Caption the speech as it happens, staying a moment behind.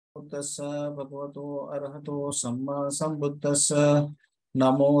Tassa bhagavato arahato samma sambuddhassa.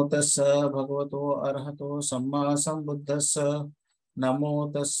 Namo tassa bhagavato arahato samma sambuddhassa.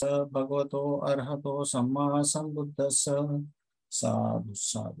 Namo tassa bhagavato arahato samma sambuddhassa. Sadhu,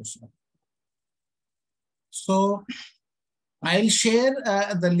 sadhu, sadhu. So, I'll share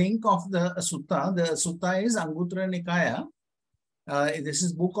the link of the sutta. The sutta is Anguttara Nikaya. This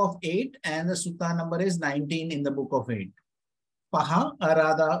is book of 8 and the sutta number is 19 in the book of 8.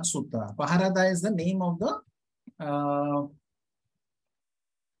 Paharada Sutta. Paharada is the name of the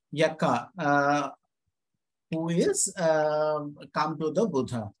Yaka who is come to the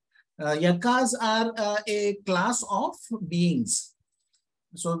Buddha. Yakas are a class of beings.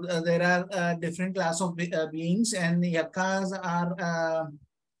 So there are different class of beings, and Yakas are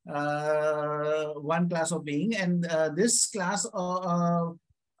one class of being, and this class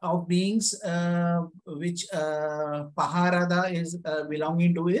of beings which Paharada is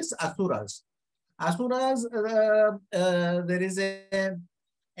belonging to is asuras. Asuras, there is a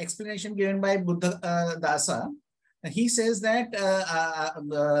explanation given by Buddha Dasa. He says that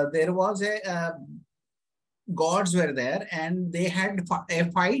there was a gods were there and they had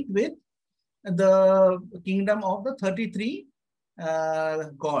a fight with the kingdom of the 33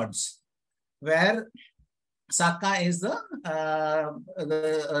 gods, where Sakka is the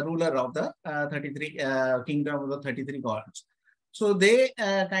ruler of the 33 kingdom of the 33 gods. So they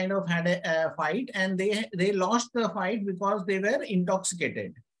kind of had a fight, and they lost the fight because they were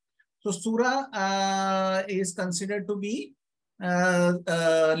intoxicated. So Sura is considered to be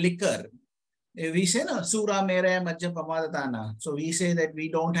liquor. We say no, Sura mere majja pamadatana. So we say that we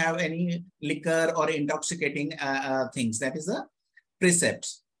don't have any liquor or intoxicating things. That is the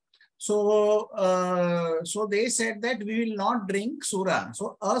precepts. So, so they said that we will not drink Sura.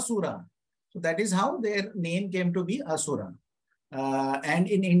 So Asura. So that is how their name came to be Asura. And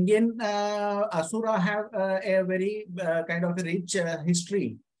in Indian, Asura have a very kind of a rich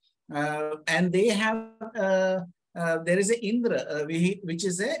history. And they have, there is a Indra, which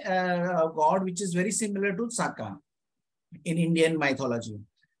is a god which is very similar to Sakka in Indian mythology.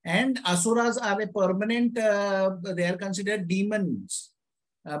 And Asuras are a permanent, they are considered demons.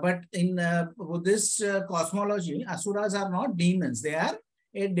 But in Buddhist cosmology, Asuras are not demons. They are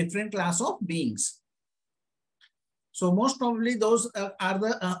a different class of beings. So most probably those are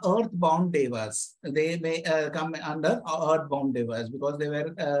the earth-bound devas. They may come under earth-bound devas because they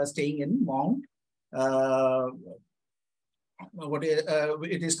were staying in mount.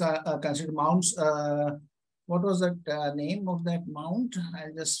 It is considered mounts. What was that name of that mount?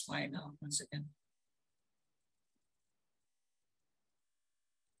 I'll just find out 1 second.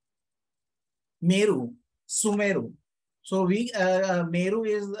 Meru, Sumeru. So we Meru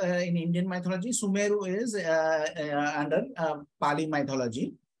is in Indian mythology. Sumeru is under Pali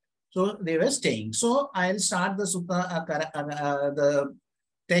mythology. So they were staying. So I'll start the sutta, the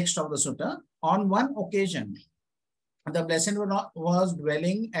text of the sutta. On one occasion, the Blessed One was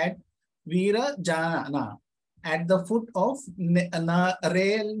dwelling at Virajana at the foot of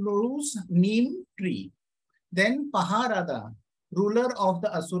Narelu's neem tree. Then Paharada, ruler of the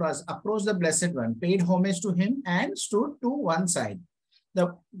Asuras, approached the Blessed One, paid homage to him, and stood to one side.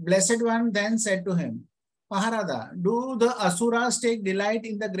 The Blessed One then said to him, Paharada, do the Asuras take delight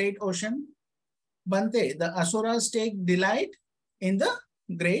in the great ocean? Bhante, the Asuras take delight in the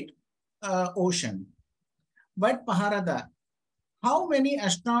great ocean. But Paharada, how many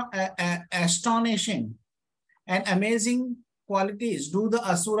astonishing and amazing qualities do the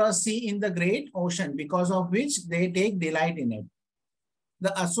Asuras see in the great ocean, because of which they take delight in it?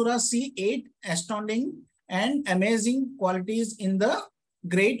 The Asuras see 8 astounding and amazing qualities in the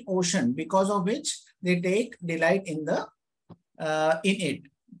great ocean, because of which they take delight in the in it.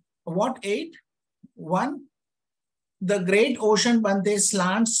 What 8? 1, the great ocean, Bhante,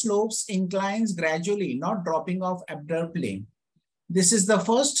 slants, slopes, inclines gradually, not dropping off abruptly. This is the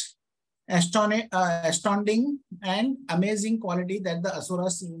first astounding and amazing quality that the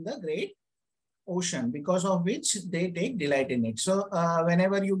Asuras see in the great ocean, because of which they take delight in it. So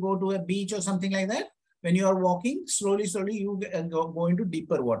whenever you go to a beach or something like that, when you are walking slowly, you go into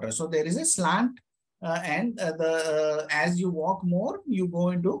deeper water. So there is a slant, and as you walk more, you go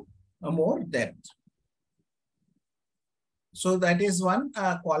into more depth. So that is one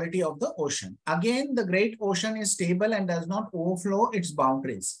quality of the ocean. Again, the great ocean is stable and does not overflow its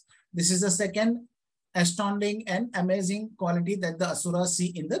boundaries. This is the second astounding and amazing quality that the Asuras see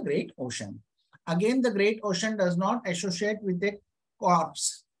in the great ocean. Again, the great ocean does not associate with a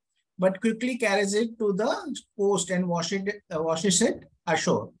corpse, but quickly carries it to the coast and washes it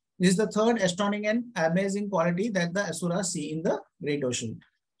ashore. This is the third astounding and amazing quality that the Asuras see in the great ocean.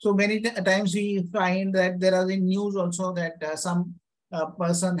 So many times we find that there are in news also that some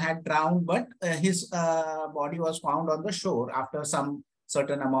person had drowned, but his body was found on the shore after some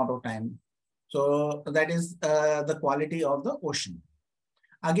certain amount of time. So that is the quality of the ocean.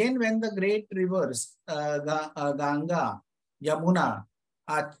 Again, when the great rivers, Ganga, Yamuna,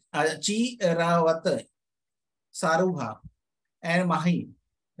 Achiravat, Sarubha, and Mahi,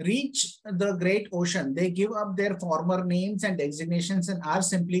 reach the great ocean, they give up their former names and designations and are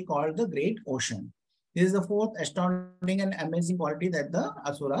simply called the great ocean. This is the fourth astounding and amazing quality that the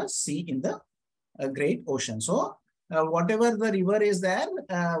asuras see in the great ocean. So, whatever the river is there,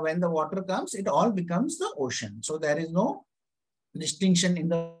 when the water comes, it all becomes the ocean. So, there is no distinction in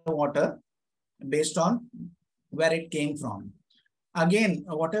the water based on where it came from. Again,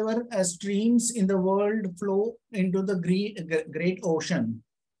 whatever streams in the world flow into the great ocean,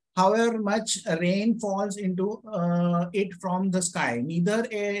 however much rain falls into it from the sky, neither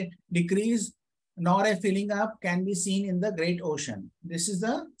a decrease nor a filling up can be seen in the great ocean. This is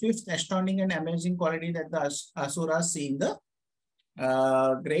the fifth astounding and amazing quality that the asuras see in the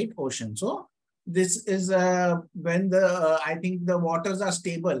great ocean. So this is when the I think the waters are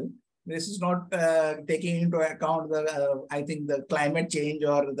stable. This is not taking into account the I think the climate change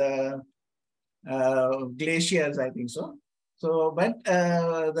or the glaciers, I think so. So, but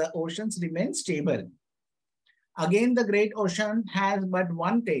the oceans remain stable. Again, the great ocean has but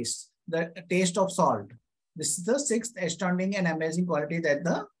one taste, the taste of salt. This is the sixth astounding and amazing quality that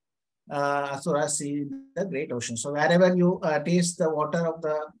the asuras see in the great ocean. So, wherever you taste the water of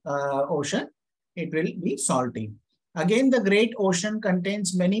the ocean, it will be salty. Again, the great ocean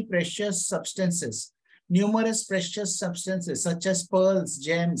contains many precious substances, numerous precious substances such as pearls,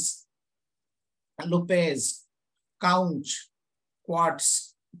 gems, lupes, conch,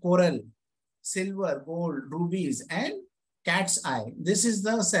 quartz, coral, silver, gold, rubies, and cat's eye. This is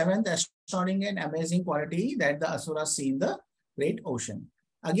the seventh astounding and amazing quality that the asuras see in the great ocean.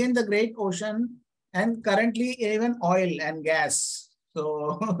 Again, the great ocean, and currently even oil and gas.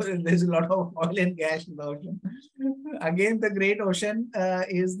 So there's a lot of oil and gas in the ocean. Again, the great ocean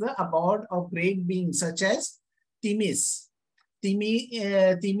is the abode of great beings such as Timin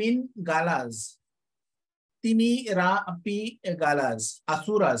Galas, Timi Galas,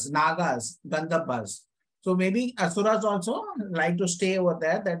 Asuras, Nagas, Gandhabas. So maybe Asuras also like to stay over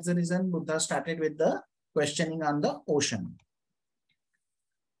there. That's the reason Buddha started with the questioning on the ocean.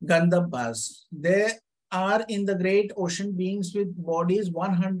 Gandhabas. They are in the great ocean beings with bodies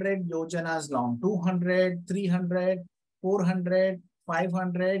 100 yojanas long, 200, 300, 400,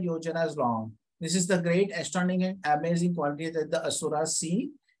 500 yojanas long. This is the great, astounding, and amazing quality that the asuras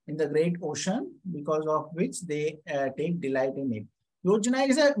see in the great ocean, because of which they take delight in it. Yojana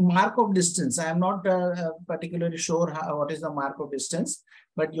is a mark of distance. I am not particularly sure what is the mark of distance,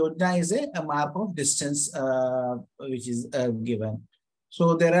 but yojana is a mark of distance which is given.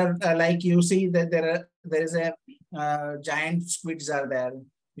 So there are, like you see that there is a giant squids are there,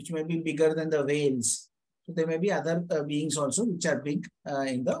 which may be bigger than the whales. So there may be other beings also which are big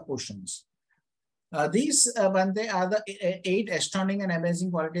in the oceans. These Bhante are the 8 astounding and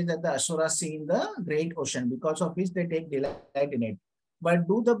amazing qualities that the asuras see in the great ocean, because of which they take delight in it. But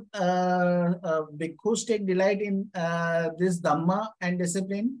do the bhikkhus take delight in this Dhamma and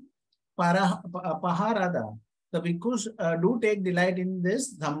discipline? Paharada. The bhikkhus do take delight in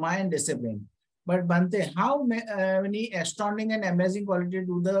this Dhamma and discipline. But Bhante, how many astounding and amazing qualities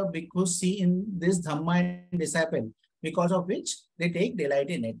do the bhikkhus see in this Dhamma and disciple, because of which they take delight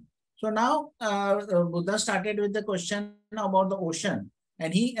in it? So now Buddha started with the question about the ocean,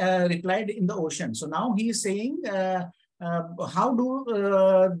 and he replied in the ocean. So now he is saying, how do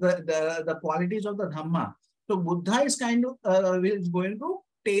the qualities of the Dhamma? So Buddha is kind of is going to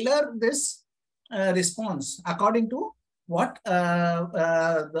tailor this response according to what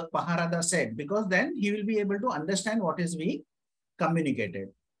the Paharada said, because then he will be able to understand what is being communicated.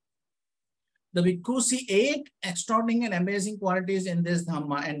 The bhikkhus see 8 astounding and amazing qualities in this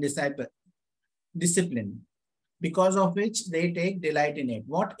Dhamma and discipline, because of which they take delight in it.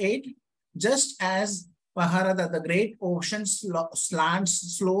 What 8? Just as Paharada, the great ocean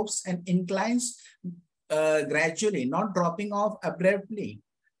slants, slopes, and inclines gradually, not dropping off abruptly,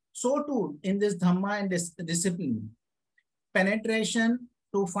 so too in this Dhamma and discipline, penetration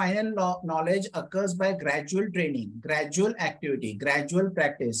to final knowledge occurs by gradual training, gradual activity, gradual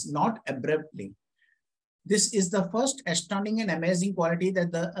practice, not abruptly. This is the first astounding and amazing quality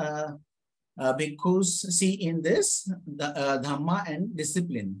that the bhikkhus see in this Dhamma and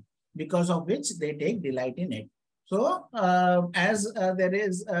discipline, because of which they take delight in it. So, as there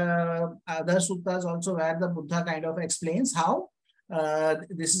is other suttas also where the Buddha kind of explains how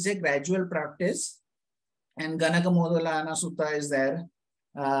This is a gradual practice. And Ganaka Sutta is there,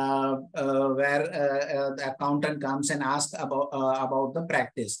 where the accountant comes and asks about the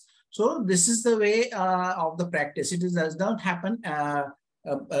practice. So this is the way of the practice. It does not happen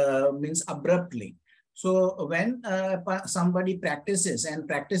means abruptly. So when somebody practices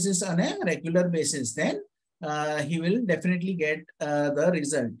on a regular basis, then he will definitely get the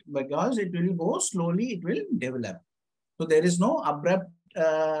result, because it will go slowly, it will develop. So there is no abrupt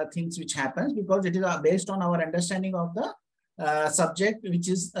things which happens, because it is based on our understanding of the subject, which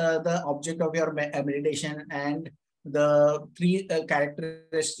is the object of your meditation, and the three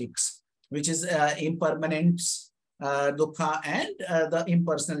characteristics, which is impermanence, dukkha, and the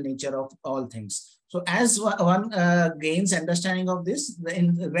impersonal nature of all things. So as one gains understanding of this,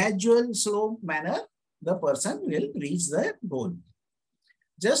 in gradual, slow manner, the person will reach the goal.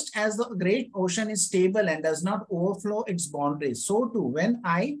 Just as the great ocean is stable and does not overflow its boundaries, so too, when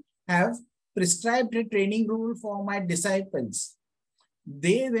I have prescribed a training rule for my disciples,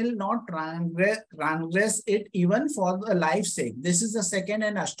 they will not transgress it even for the life's sake. This is the second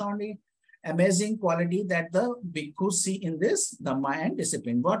and astounding, amazing quality that the bhikkhus see in this Dhamma and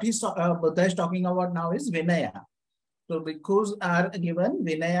discipline. What Buddha is talking about now is Vinaya. So bhikkhus are given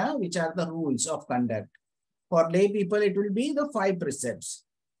Vinaya, which are the rules of conduct. For lay people, it will be the 5 precepts.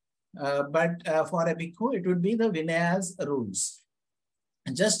 But for a bhikkhu, it would be the Vinayas rules.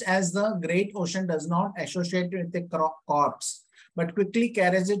 Just as the great ocean does not associate with a corpse, but quickly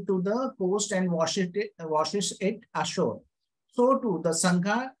carries it to the coast and washes it ashore, so too the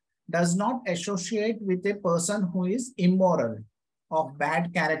Sangha does not associate with a person who is immoral, of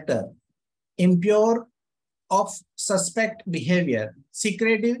bad character, impure, of suspect behavior,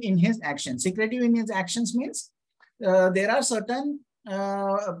 secretive in his actions. Secretive in his actions means there are certain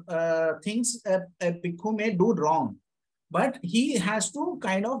things a bhikkhu may do wrong, but he has to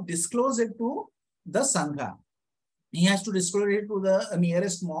kind of disclose it to the Sangha. He has to disclose it to the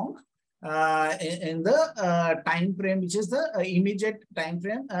nearest monk in the time frame, which is the immediate time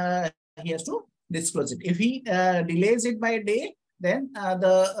frame. He has to disclose it. If he delays it by a day, then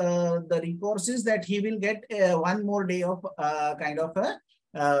the recourse is that he will get one more day of kind of a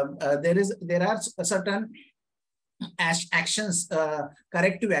there are certain actions,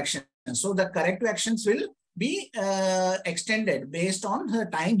 corrective actions. So the corrective actions will be extended based on the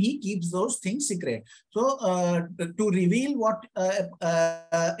time he keeps those things secret. So to reveal what a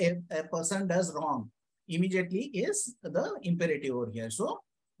person does wrong immediately is the imperative over here. So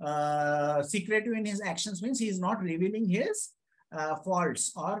secretive in his actions means he is not revealing his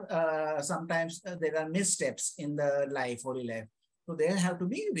faults, or sometimes there are missteps in the life, holy life. So they have to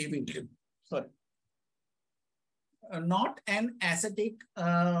be revealed. Sorry. Not an ascetic,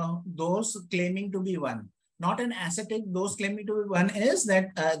 those claiming to be one. Not an ascetic, those claiming to be one is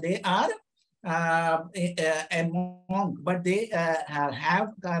that they are a monk, but they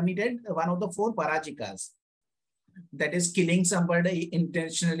have committed one of the 4 Parajikas. That is killing somebody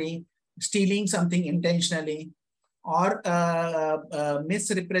intentionally, stealing something intentionally, or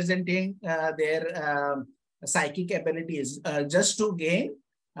misrepresenting their psychic abilities just to gain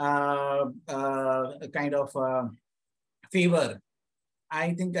kind of favor.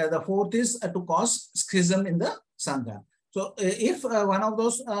 I think the 4th is to cause schism in the Sangha. So if one of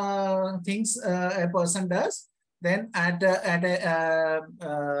those things a person does, then at a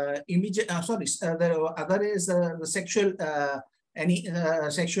immediate, the other is the sexual, any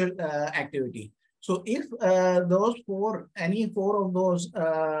sexual activity. So if those 4, any 4 of those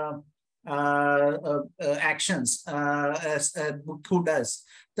actions as a bhikkhu does,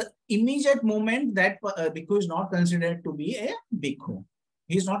 the immediate moment that bhikkhu is not considered to be a bhikkhu.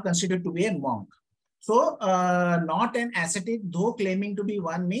 He is not considered to be a monk. So not an ascetic, though claiming to be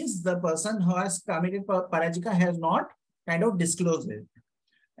one, means the person who has committed Parajika has not kind of disclosed it.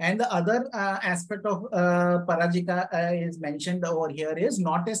 And the other aspect of Parajika is mentioned over here is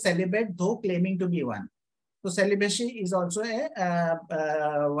not a celibate, though claiming to be one. So celibacy is also a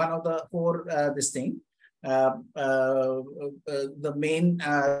one of the 4 this thing, the main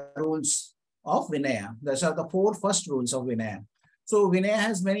rules of Vinaya. Those are the 4 first rules of Vinaya. So Vinaya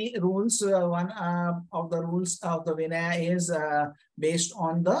has many rules. One of the rules of the Vinaya is based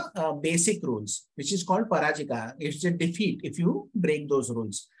on the basic rules, which is called Parajika. It's a defeat if you break those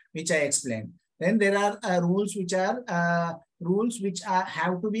rules, which I explained. Then there are rules which are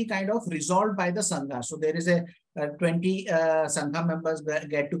have to be kind of resolved by the Sangha. So there is a 20 Sangha members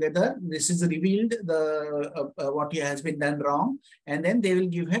get together. This is revealed what has been done wrong, and then they will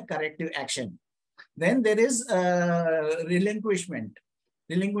give a corrective action. Then there is relinquishment.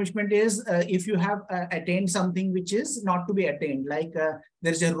 Relinquishment is if you have attained something which is not to be attained, like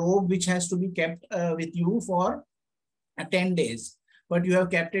there's a robe which has to be kept with you for 10 days, but you have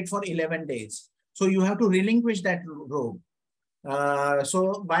kept it for 11 days. So you have to relinquish that robe.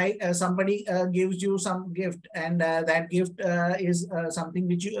 So by somebody gives you some gift, and that gift is something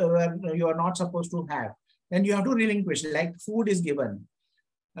which you are not supposed to have, then you have to relinquish. Like food is given,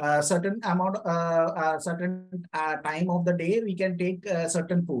 certain amount, certain time of the day we can take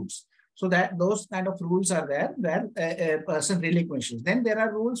certain foods. So that those kind of rules are there where a person relinquishes. Then there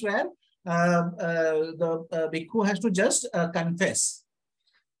are rules where the bhikkhu has to just confess.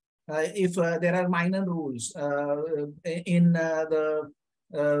 If there are minor rules in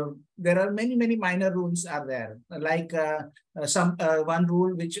there are many minor rules are there, like some one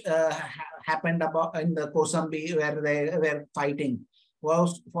rule which happened about in the Kosambi where they were fighting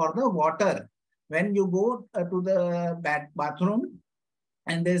was for the water. When you go to the bathroom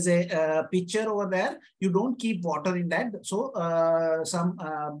and there's a pitcher over there, you don't keep water in that. So some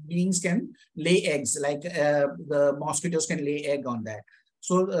beings can lay eggs, like the mosquitoes can lay egg on that.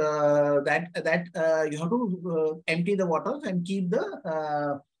 So that you have to empty the water and keep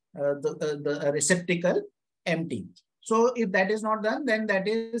the receptacle empty. So if that is not done, then that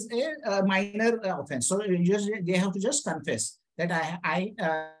is a minor offense. So they have to just confess that I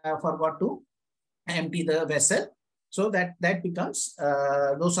forgot to empty the vessel. So that becomes,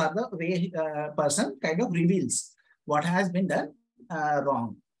 those are the way person kind of reveals what has been done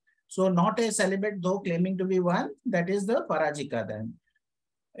wrong. So not a celibate though claiming to be one, that is the Parajika then.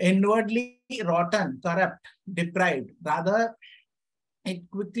 Inwardly rotten, corrupt, deprived, rather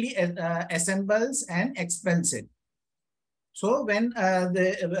it quickly assembles and expels it. So when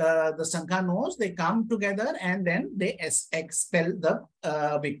the Sangha knows, they come together and then they expel the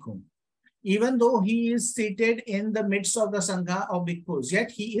bhikkhu. Even though he is seated in the midst of the Sangha of bhikkhus,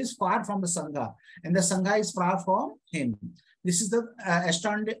 yet he is far from the Sangha, and the Sangha is far from him. This is the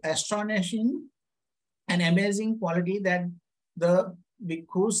astonishing and amazing quality that the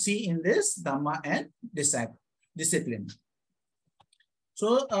bhikkhus see in this Dhamma and discipline.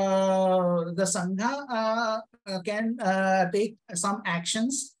 So the Sangha can take some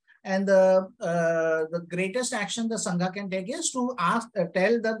actions, and the greatest action the Sangha can take is to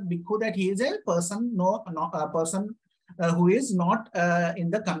tell the bhikkhu that he is a person, a person who is not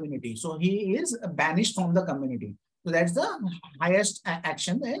in the community. So he is banished from the community. So that's the highest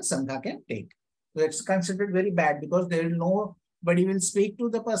action the Sangha can take. So it's considered very bad, because there will nobody will speak to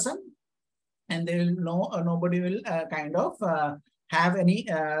the person, and they will nobody will kind of have any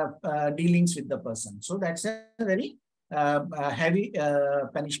dealings with the person. So that's a very heavy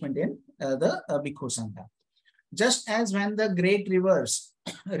punishment in the Bhikkhu Sangha. Just as when the great rivers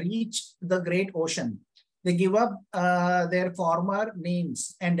reach the great ocean, they give up their former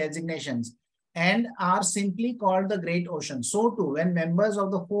names and designations and are simply called the great ocean. So too, when members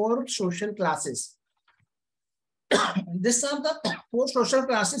of the 4 social classes, these are the 4 social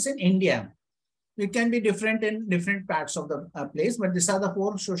classes in India. It can be different in different parts of the place, but these are the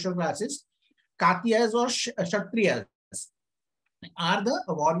 4 social classes. Katiyas or Kshatriyas are the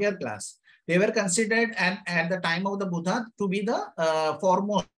warrior class. They were considered at the time of the Buddha to be the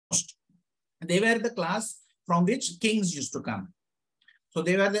foremost. They were the class from which kings used to come. So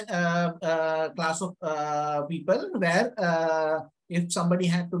they were the class of people where if somebody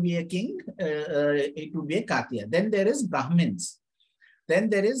had to be a king, it would be a Katiya. Then there is Brahmins. Then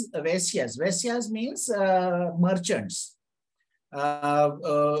there is Vaisyas. Vaisyas means merchants,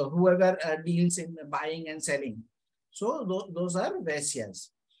 whoever deals in buying and selling. So those are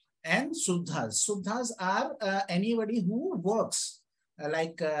Vaisyas. And Suddhas. Suddhas are anybody who works,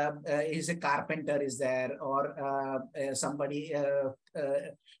 like is a carpenter is there, or somebody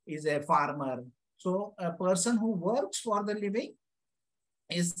is a farmer. So a person who works for the living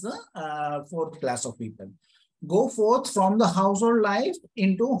is the 4th class of people. Go forth from the household life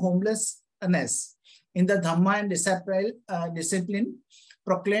into homelessness in the Dhamma and discipline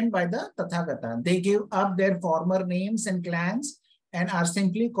proclaimed by the Tathagata. They give up their former names and clans and are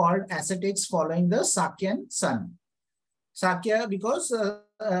simply called ascetics following the Sakyan son. Sakya, because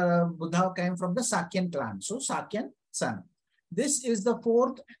Buddha came from the Sakyan clan. So Sakyan son. This is the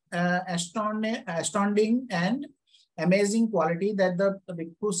 4th astounding and amazing quality that the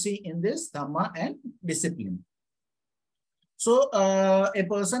bhikkhus see in this Dhamma and discipline. So a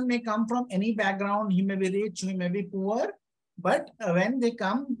person may come from any background, he may be rich, he may be poor, but when they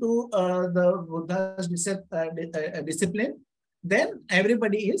come to the Buddha's discipline, then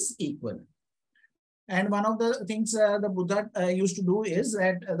everybody is equal. And one of the things the Buddha used to do is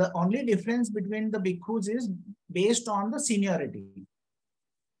that the only difference between the bhikkhus is based on the seniority.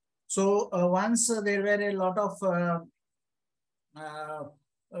 So once there were a lot of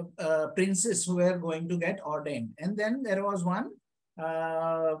princes who were going to get ordained. And then there was one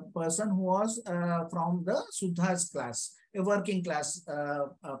person who was from the Sudha's class, a working class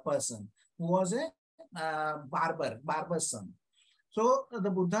person, who was a barber's son. So the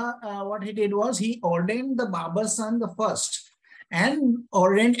Buddha, what he did was he ordained the barber's son the first and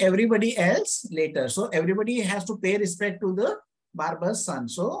ordained everybody else later. So everybody has to pay respect to the barber's son.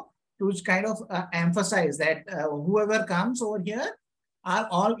 So to kind of emphasize that whoever comes over here are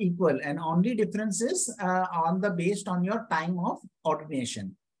all equal, and only difference is based on your time of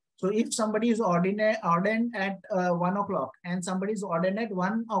ordination. So if somebody is ordained at 1 o'clock and somebody is ordained at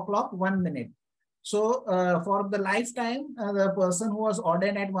 1 o'clock 1 minute. So for the lifetime, the person who was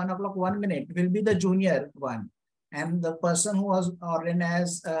ordained at 1 o'clock 1 minute will be the junior one, and the person who was ordained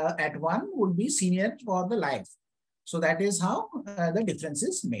as at 1 would be senior for the life. So that is how the difference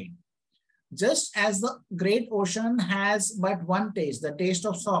is made. Just as the great ocean has but one taste, the taste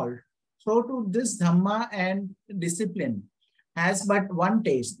of salt, so too this Dhamma and discipline has but one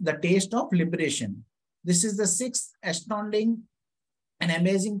taste, the taste of liberation. This is the sixth astounding and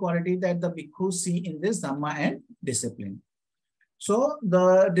amazing quality that the bhikkhus see in this Dhamma and discipline. So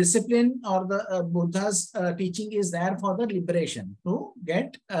the discipline or the Buddha's teaching is there for the liberation, to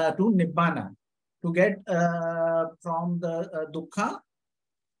get to Nibbana, to get from the dukkha,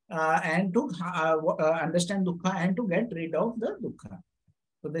 and to understand dukkha and to get rid of the dukkha.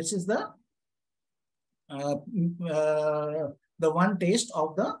 So this is the one taste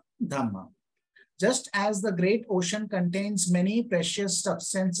of the Dhamma. Just as the great ocean contains many precious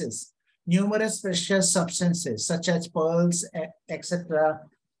substances, numerous precious substances such as pearls, etc.,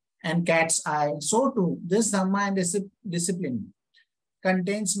 and cat's eye, so too this Dhamma and discipline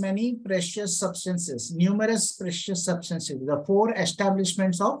contains many precious substances, numerous precious substances, the 4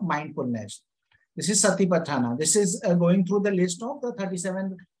 establishments of mindfulness. This is Satipatthana. This is going through the list of the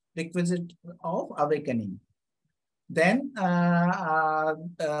 37 requisites of awakening. Then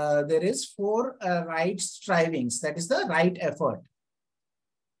there is 4 right strivings, that is the right effort.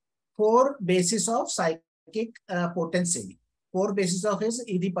 4 bases of psychic potency. 4 bases of his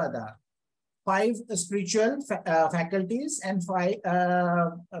Idhipada. 5 spiritual faculties and 5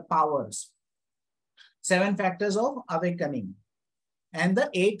 powers. 7 factors of awakening. And the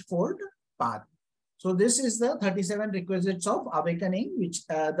 8-fold path. So this is the 37 requisites of awakening, which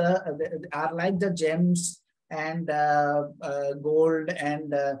are like the gems and gold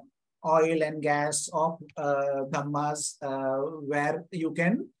and oil and gas of Dhammas, where you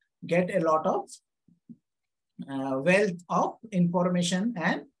can get a lot of wealth of information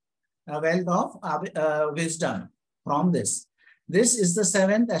and wealth of wisdom from this. This is the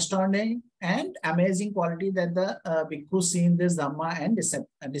 7th astounding and amazing quality that the bhikkhus see in this Dhamma and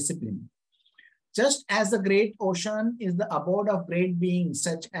discipline. Just as the great ocean is the abode of great beings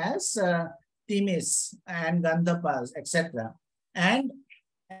such as Timis and Gandhapas, etc. And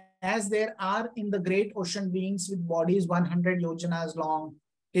as there are in the great ocean beings with bodies 100 yojanas long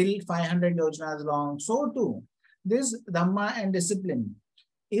till 500 yojanas long, so too this Dhamma and discipline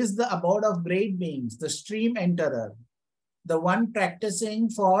is the abode of great beings, the stream enterer, the one practicing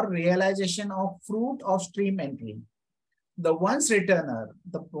for realization of fruit of stream entry, the once returner,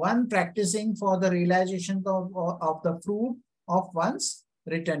 the one practicing for the realization of the fruit of once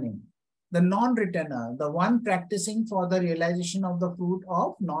returning, the non-returner, the one practicing for the realization of the fruit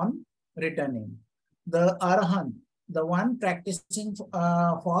of non-returning, the Arahant, the one practicing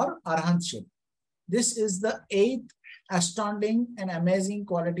for Arahantship. This is the 8th astounding and amazing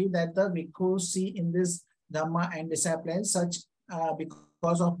quality that the bhikkhus see in this Dhamma and discipline, such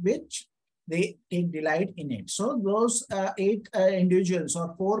because of which they take delight in it. So those 8 individuals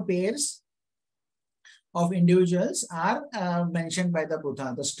or 4 pairs of individuals are mentioned by the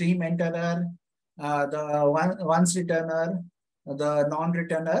Buddha: the stream enterer, the once returner, the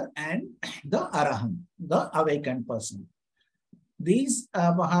non-returner, and the Arahant, the awakened person. These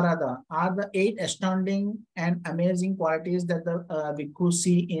Paharada are the 8 astounding and amazing qualities that the bhikkhus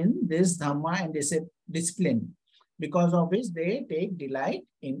see in this Dhamma and discipline, because of which they take delight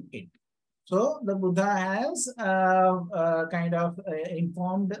in it. So the Buddha has kind of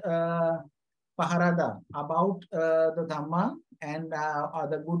informed Paharada about the Dhamma and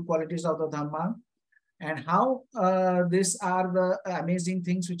the good qualities of the Dhamma, and how these are the amazing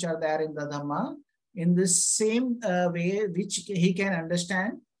things which are there in the Dhamma, in the same way which he can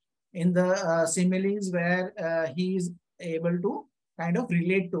understand in the similes where he is able to kind of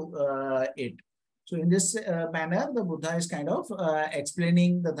relate to it. So in this manner, the Buddha is kind of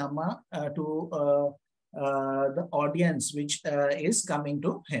explaining the Dhamma to the audience which is coming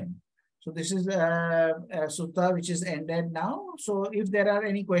to him. So this is a sutta which is ended now. So if there are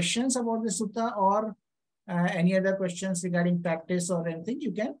any questions about the sutta or any other questions regarding practice or anything,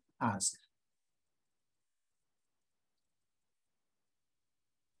 you can ask.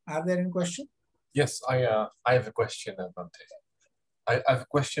 Are there any questions? Yes, I have a question, Bhante. I have a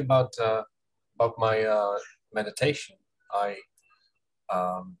question about my meditation. I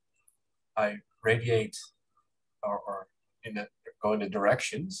radiate or go in the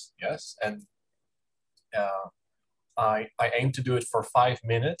directions, yes, and I aim to do it for 5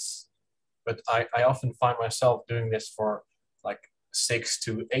 minutes, but I often find myself doing this for like 6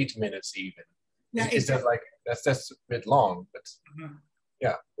 to 8 minutes even. Yeah, is that like that's a bit long? But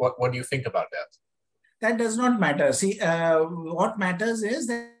yeah, what do you think about that? That does not matter. See, what matters is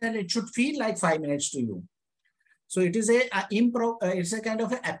that it should feel like 5 minutes to you. So it is it's a kind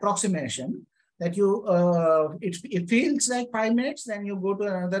of an approximation that you, it feels like 5 minutes, then you go to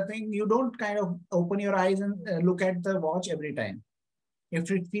another thing. You don't kind of open your eyes and look at the watch every time. If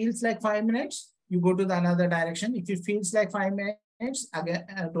it feels like 5 minutes, you go to the another direction. If it feels like 5 minutes, again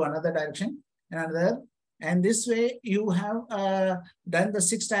to another direction, another. And this way you have done the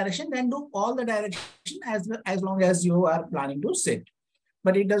 6 direction, then do all the direction as long as you are planning to sit.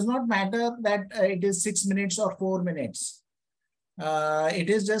 But it does not matter that it is 6 minutes or 4 minutes. It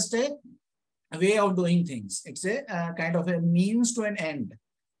is just a way of doing things. It's a kind of a means to an end.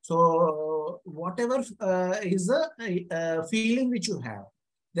 So whatever is the feeling which you have,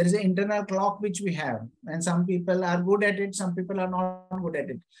 there is an internal clock which we have, and some people are good at it, some people are not good at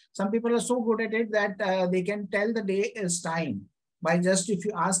it. Some people are so good at it that they can tell the day is time by just if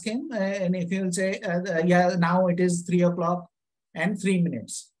you ask him, and if he will say, yeah, now it is 3 o'clock and 3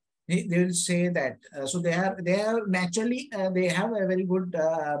 minutes. They will say that. So they are naturally, they have a very good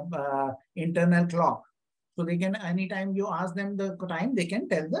internal clock. So they can, anytime you ask them the time, they can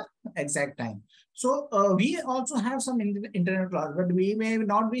tell the exact time. So we also have some internal clock, but we may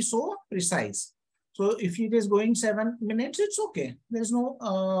not be so precise. So if it is going 7 minutes, it's okay. There's no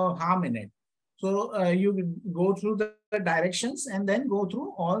harm in it. So you go through the directions and then go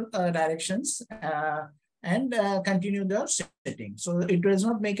through all directions and continue the sitting. So it does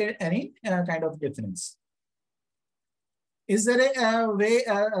not make any kind of difference. Is there a way,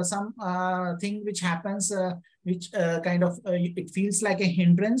 some thing which happens, which kind of, it feels like a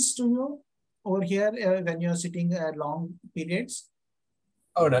hindrance to you over here when you're sitting long periods?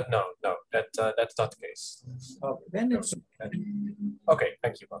 Oh, no, that's not the case. Okay, then it's okay.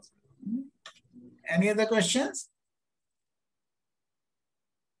 Thank you, Bhante. Any other questions?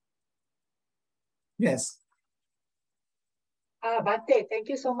 Yes. Bhante, thank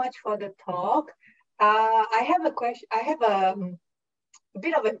you so much for the talk. I have a question. I have a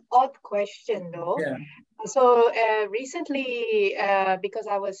bit of an odd question, though. Yeah. So recently, because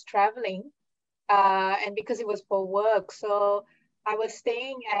I was traveling and because it was for work, so I was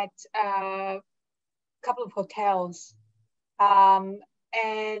staying at a couple of hotels, and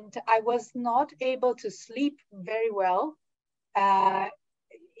I was not able to sleep very well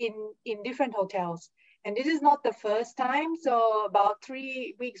in different hotels. And this is not the first time. So about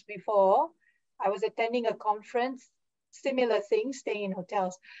 3 weeks before, I was attending a conference, similar thing, staying in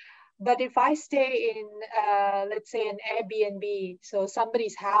hotels. But if I stay in, let's say, an Airbnb, so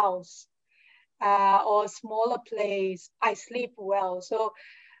somebody's house or a smaller place, I sleep well. So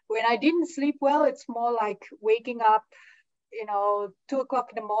when I didn't sleep well, it's more like waking up, 2 o'clock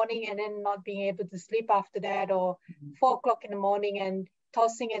in the morning and then not being able to sleep after that, or 4 o'clock in the morning and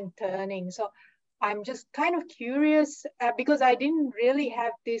tossing and turning. So I'm just kind of curious because I didn't really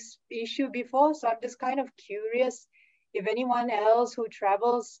have this issue before. So I'm just kind of curious if anyone else who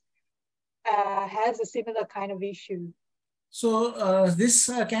travels has a similar kind of issue. So this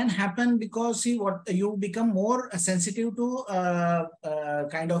can happen because you become more sensitive to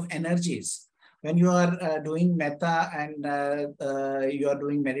kind of energies. When you are doing metta and you are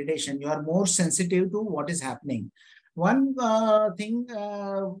doing meditation, you are more sensitive to what is happening. One thing,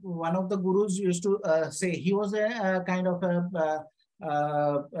 one of the gurus used to say, he was a kind of a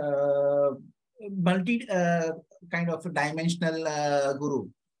multi kind of dimensional guru.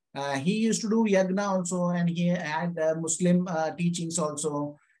 He used to do yagna also, and he had Muslim teachings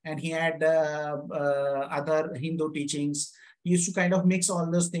also, and he had other Hindu teachings. He used to kind of mix all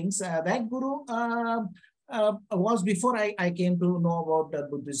those things. That guru was before I came to know about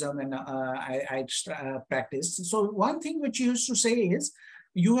Buddhism, and I practiced. So one thing which he used to say is,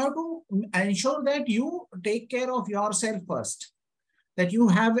 you have to ensure that you take care of yourself first, that you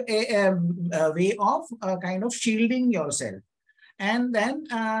have a way of kind of shielding yourself. And then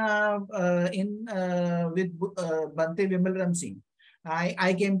with Bhante Dhammagavesi,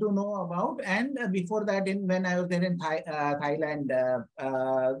 I came to know about, and before that, when I was there in Thailand,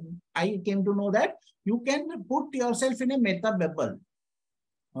 I came to know that you can put yourself in a metta bubble.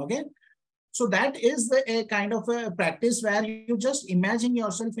 Okay, so that is a kind of a practice where you just imagine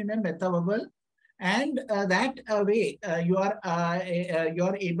yourself in a metta bubble, and that way you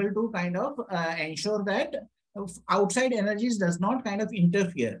are able to kind of ensure that outside energies does not kind of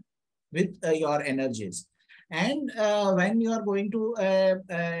interfere with your energies. And when you are going to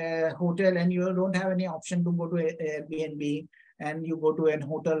a hotel and you don't have any option to go to Airbnb, and you go to a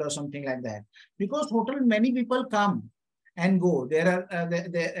hotel or something like that, because hotel many people come and go. There are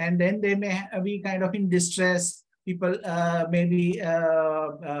and then they may be kind of in distress. People may be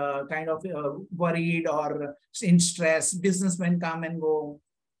kind of worried or in stress. Businessmen come and go,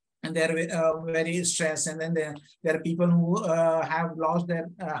 and they're very stressed. And then there are people who have lost their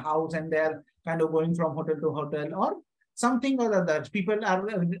house, and they're kind of going from hotel to hotel or something or other. People are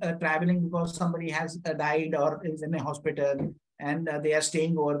traveling because somebody has died or is in a hospital, and they are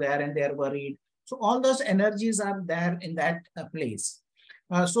staying over there and they are worried. So all those energies are there in that place.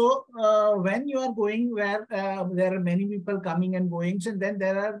 So when you are going where there are many people coming and going, so then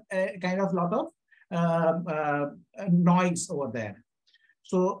there are kind of lot of noise over there.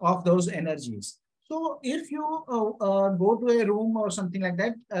 So of those energies. So if you go to a room or something like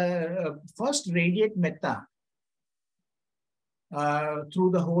that, first radiate metta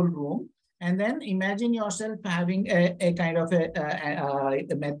through the whole room, and then imagine yourself having a kind of a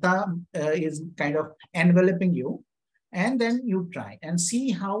metta is kind of enveloping you, and then you try and see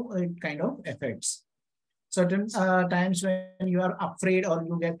how it kind of affects. Certain times when you are afraid or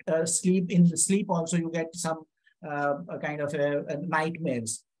you get sleep, in the sleep also you get some kind of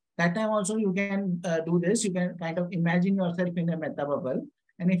nightmares. That time also you can do this. You can kind of imagine yourself in a metta bubble.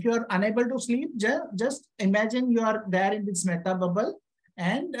 And if you are unable to sleep, just imagine you are there in this metta bubble,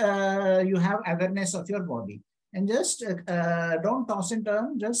 and you have awareness of your body. And just don't toss and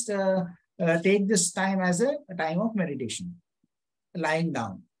turn. Just take this time as a time of meditation. Lying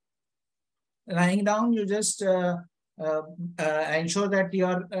down. Lying down, you just ensure that you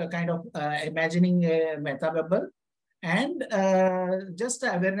are kind of imagining a metta bubble, and just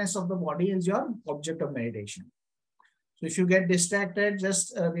the awareness of the body is your object of meditation. So if you get distracted,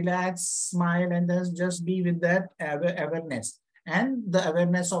 just relax, smile, and then just be with that awareness and the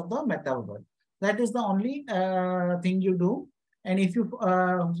awareness of the metta bubble. That is the only thing you do. And if you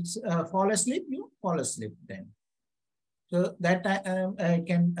fall asleep, you fall asleep then. So that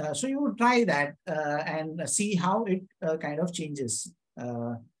can, so you try that and see how it kind of changes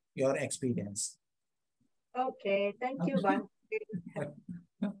your experience. Okay, thank you, Bhante.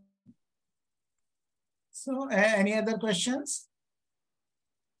 So any other questions?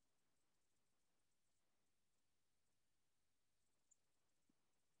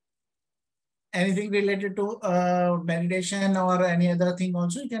 Anything related to meditation or any other thing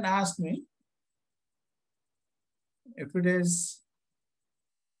also, you can ask me. If it is...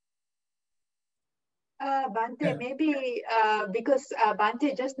 Bhante, maybe because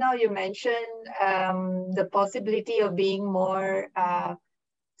Bhante, just now you mentioned the possibility of being more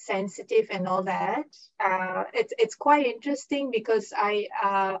sensitive and all that. It's quite interesting because I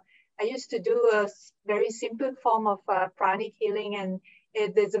used to do a very simple form of pranic healing, and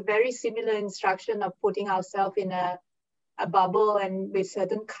there's a very similar instruction of putting ourselves in a bubble and with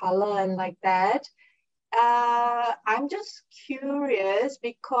certain color and like that. I'm just curious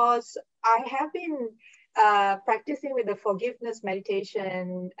because I have been practicing with the forgiveness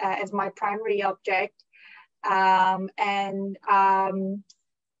meditation as my primary object.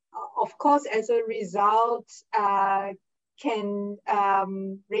 Of course, as a result, can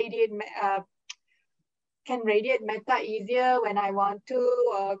radiate metta easier when I want to,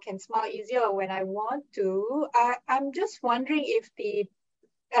 or can smile easier when I want to. I'm just wondering if the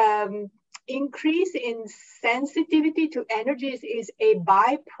increase in sensitivity to energies is a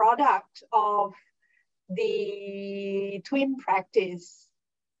byproduct of the TWIM practice.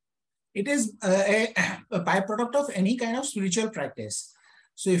 It is a byproduct of any kind of spiritual practice.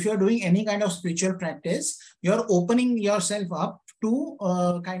 So if you're doing any kind of spiritual practice, you're opening yourself up to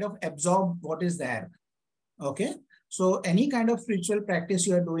kind of absorb what is there. Okay. So any kind of spiritual practice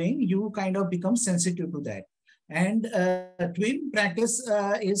you're doing, you kind of become sensitive to that. And TWIM practice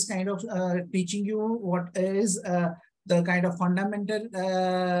is kind of teaching you what is the kind of fundamental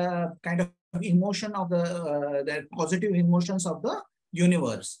kind of emotion of the positive emotions of the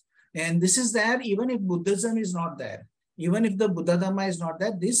universe. And this is there even if Buddhism is not there. Even if the Buddha Dhamma is not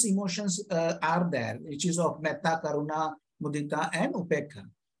there, these emotions are there, which is of metta, karuna, mudita, and upekha.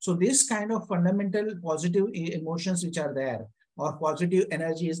 So this kind of fundamental positive emotions which are there, or positive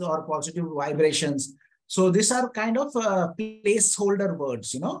energies or positive vibrations. So these are kind of placeholder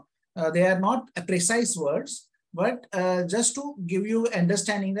words, they are not precise words, but just to give you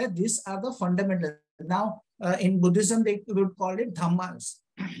understanding that these are the fundamental. Now, in Buddhism, they would call it dhammas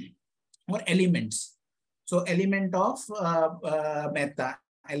or elements. So element of metta,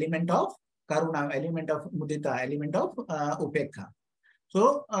 element of karuna, element of mudita, element of upekha.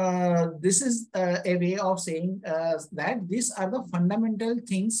 So this is a way of saying that these are the fundamental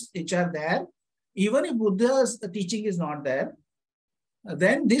things which are there. Even if Buddha's teaching is not there,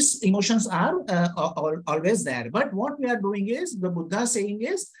 then these emotions are always there. But what we are doing is, the Buddha saying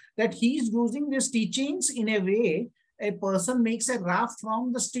is that he is using these teachings in a way a person makes a raft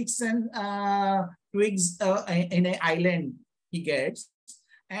from the sticks and twigs in an island he gets,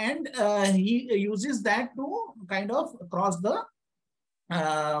 and he uses that to kind of cross the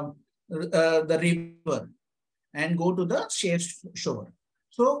river and go to the safe shore.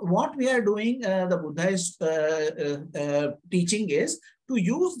 So what we are doing, the Buddha is teaching is to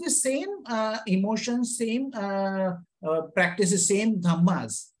use the same emotions, same practices, same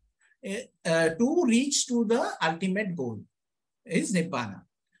dhammas to reach to the ultimate goal, is Nibbana.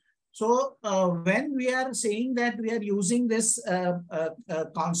 So when we are saying that we are using this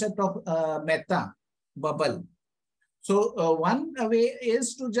concept of metta, bubble, so one way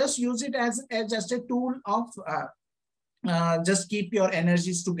is to just use it as just a tool of just keep your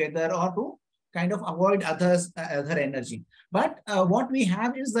energies together, or to kind of avoid other energy. But what we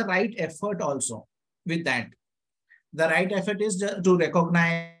have is the right effort also with that. The right effort is to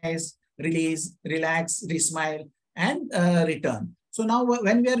recognize, release, relax, resmile, and return. So now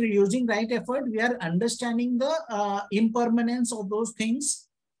when we are using right effort, we are understanding the impermanence of those things,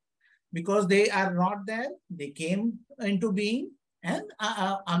 because they are not there, they came into being, and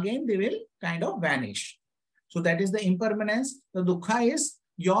again they will kind of vanish. So that is the impermanence. The dukkha is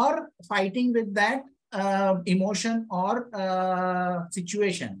you're fighting with that emotion or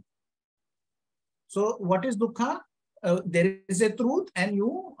situation. So what is dukkha? There is a truth and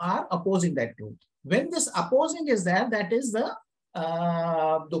you are opposing that truth. When this opposing is there, that is the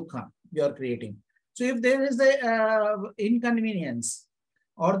dukkha you are creating. So if there is a inconvenience,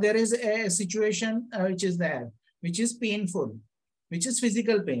 or there is a situation which is there, which is painful, which is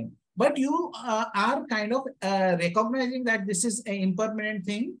physical pain, but you are kind of recognizing that this is an impermanent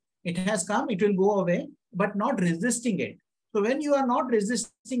thing, it has come, it will go away, but not resisting it. So when you are not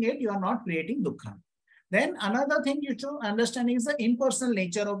resisting it, you are not creating dukkha. Then another thing you should understand is the impersonal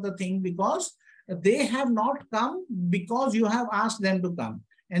nature of the thing, because they have not come because you have asked them to come,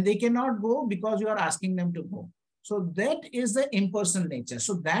 and they cannot go because you are asking them to go. So that is the impersonal nature.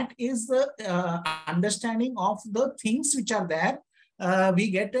 So that is the understanding of the things which are there.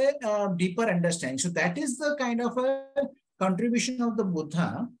 We get a deeper understanding. So that is the kind of a contribution of the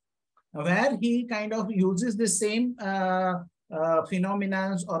Buddha, where he kind of uses the same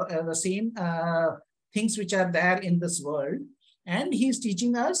phenomena or the same things which are there in this world, and he's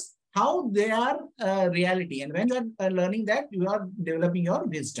teaching us how they are reality. And when you are learning that, you are developing your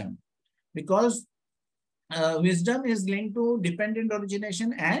wisdom, because wisdom is linked to dependent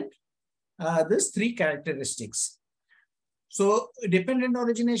origination and these three characteristics. So dependent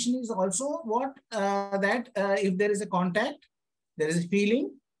origination is also what if there is a contact, there is a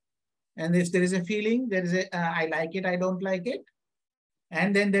feeling, and if there is a feeling, there is a I like it, I don't like it,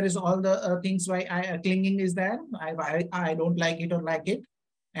 and then there is all the things why clinging is there. I don't like it or like it,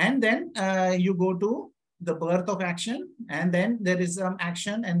 and then you go to the birth of action, and then there is some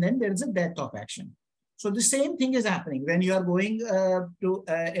action, and then there is a death of action. So the same thing is happening when you are going to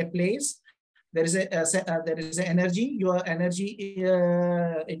a place. There is an energy. Your energy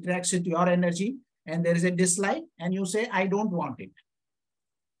interacts with your energy, and there is a dislike, and you say, I don't want it.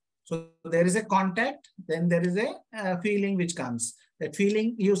 So there is a contact, then there is a feeling which comes. That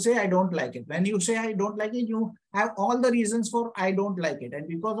feeling, you say, I don't like it. When you say, I don't like it, you have all the reasons for I don't like it, and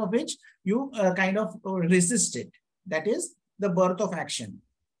because of which you kind of resist it. That is the birth of action.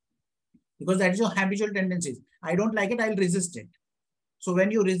 Because that is your habitual tendencies. I don't like it, I'll resist it. So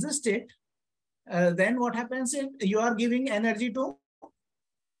when you resist it, then what happens is you are giving energy to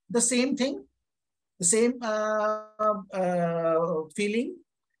the same thing, the same feeling.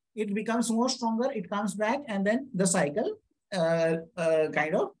 It becomes more stronger, it comes back, and then the cycle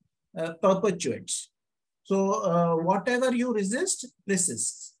kind of perpetuates. So whatever you resist,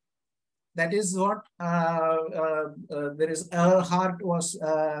 persists. That is what there is Hart was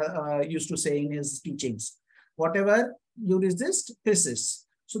used to say in his teachings. Whatever you resist, persists.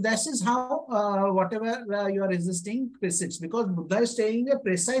 So this is how whatever you are resisting persists, because Buddha is saying a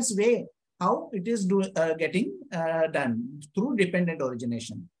precise way how it is getting done through dependent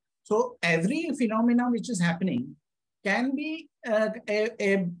origination. So every phenomenon which is happening can be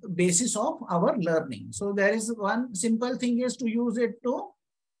a basis of our learning. So there is one simple thing is to use it to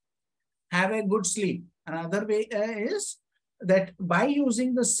have a good sleep. Another way is that by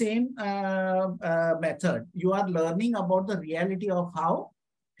using the same method, you are learning about the reality of how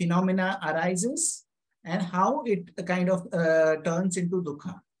phenomena arises and how it kind of turns into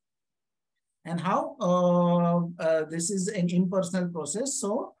dukkha, and how this is an impersonal process.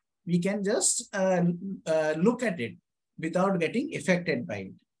 So we can just look at it without getting affected by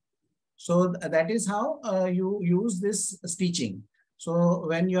it. So that is how you use this teaching. So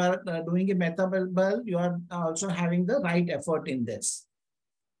when you are doing a metta bell, you are also having the right effort in this.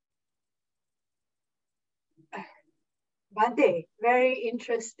 Bhante, very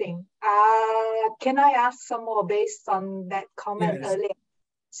interesting. Can I ask some more based on that comment earlier?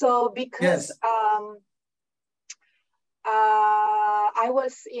 So because I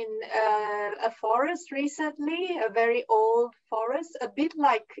was in a forest recently, a very old forest, a bit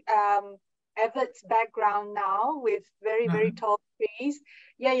like Everett's background now, with very, very tall trees.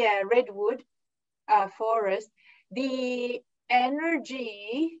 Yeah, redwood forest. The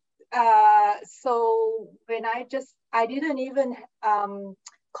energy, so when I didn't even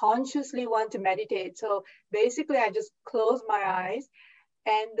consciously want to meditate. So basically I just closed my eyes,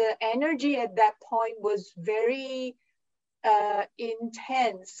 and the energy at that point was very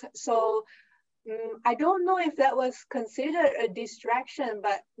intense. So I don't know if that was considered a distraction,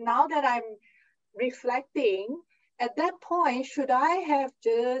 but now that I'm reflecting, at that point, should I have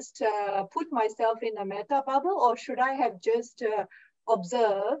just put myself in a metta bubble, or should I have just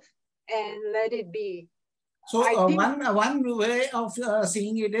observed and let it be? So one way of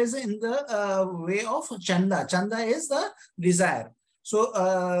seeing it is in the way of chanda. Chanda is the desire. So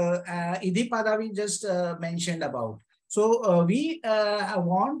Idhipada we just mentioned about. So we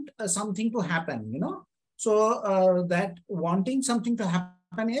want something to happen, you know. So that wanting something to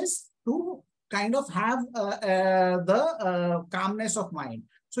happen is to kind of have the calmness of mind.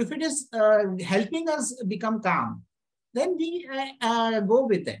 So if it is helping us become calm, then we go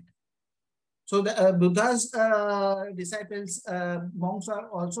with it. So the Buddha's disciples, monks are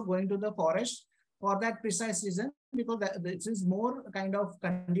also going to the forest for that precise reason, because this is more kind of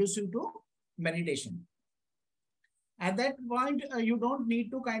conducive to meditation. At that point, you don't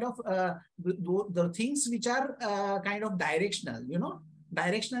need to kind of the things which are kind of directional, you know.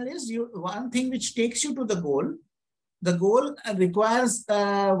 Directional is one thing which takes you to the goal. The goal requires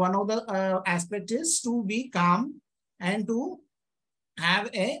one of the aspects is to be calm and to have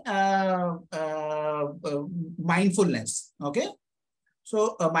a mindfulness. Okay.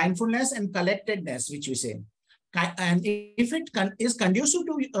 So mindfulness and collectedness, which we say. And if it is conducive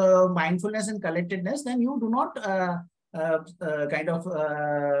to mindfulness and collectedness, then you do not kind of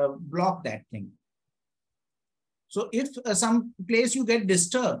block that thing. So if some place you get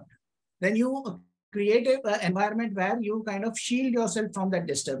disturbed, then you create an environment where you kind of shield yourself from that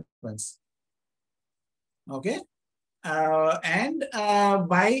disturbance. Okay. And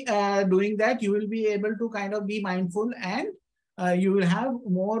by doing that, you will be able to kind of be mindful, and you will have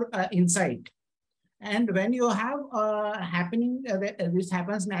more insight. And when you have happening, this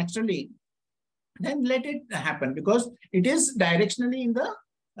happens naturally, then let it happen, because it is directionally in the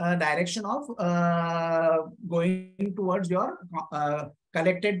direction of going towards your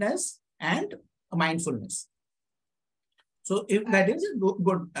collectedness and mindfulness. So if that is a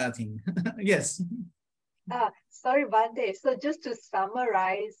good thing. Yes. Sorry, Bhante. So just to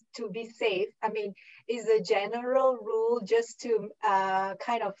summarize, to be safe, I mean, is the general rule just to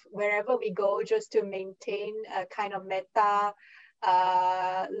kind of wherever we go, just to maintain a kind of metta,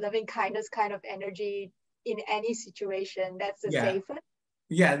 loving kindness kind of energy in any situation? That's the safest?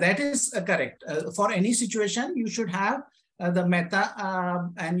 Yeah, that is correct. For any situation, you should have the metta,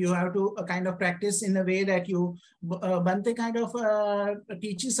 and you have to kind of practice in a way that you, Bhante kind of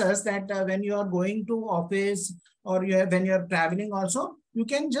teaches us that when you are going to office, or when you are traveling also, you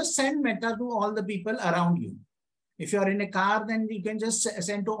can just send metta to all the people around you. If you are in a car, then you can just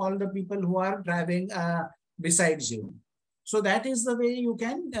send to all the people who are driving besides you. So that is the way you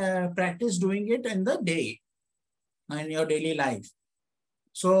can practice doing it in the day, in your daily life.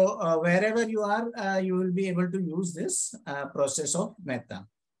 So wherever you are, you will be able to use this process of metta.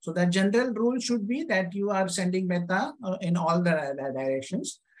 So the general rule should be that you are sending metta in all the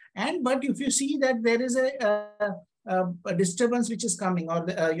directions. But if you see that there is a disturbance which is coming, or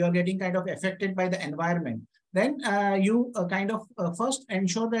you are getting kind of affected by the environment, then you kind of first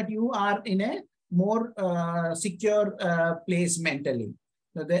ensure that you are in a more secure place mentally.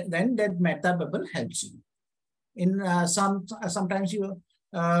 So then that metta bubble helps you. In sometimes you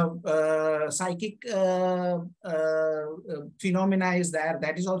psychic phenomena is there.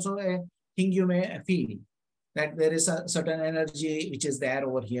 That is also a thing you may feel, that there is a certain energy which is there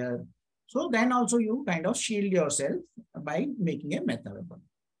over here. So then also you kind of shield yourself by making a metta bubble.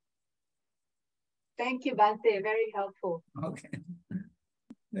 Thank you, Bhante. Very helpful. Okay.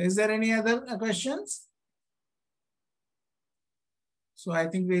 Is there any other questions? So I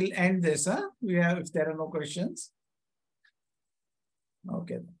think we'll end this. If there are no questions.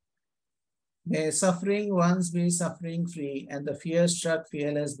 Okay. May suffering ones be suffering free, and the fear-struck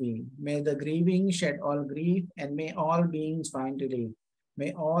fearless be. May the grieving shed all grief, and may all beings find relief.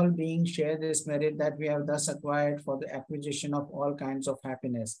 May all beings share this merit that we have thus acquired for the acquisition of all kinds of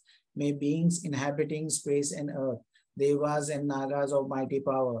happiness. May beings inhabiting space and earth, devas and nagas of mighty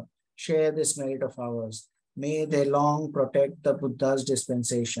power, share this merit of ours. May they long protect the Buddha's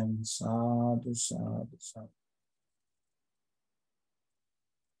dispensation. Sadhu, sadhu, sadhu.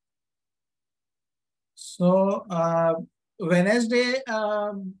 So Wednesday,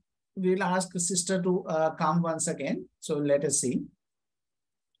 we'll ask the sister to come once again. So let us see.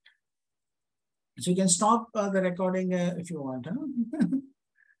 So you can stop the recording if you want. Huh?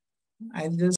 I'll just